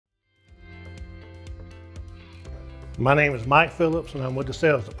My name is Mike Phillips and I'm with the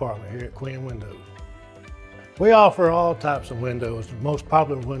sales department here at Quinn Windows. We offer all types of windows. The most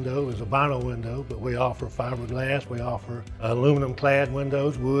popular window is a vinyl window, but we offer fiberglass, we offer aluminum clad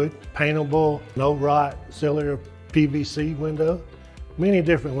windows, wood, paintable, no rot, cellular PVC window, many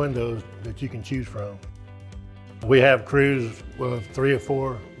different windows that you can choose from. We have crews with 3 or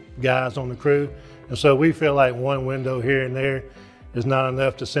 4 guys on the crew, and so we feel like one window here and there is not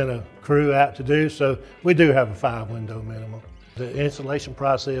enough to send a crew out to do, so we do have a 5-window minimum. The installation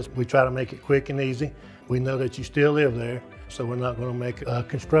process, we try to make it quick and easy. We know that you still live there, so we're not going to make a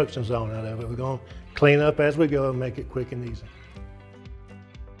construction zone out of it. We're going to clean up as we go and make it quick and easy.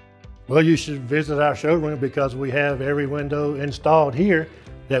 Well, you should visit our showroom because we have every window installed here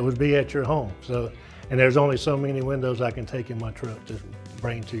that would be at your home. And there's only so many windows I can take in my truck to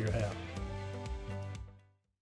bring to your house.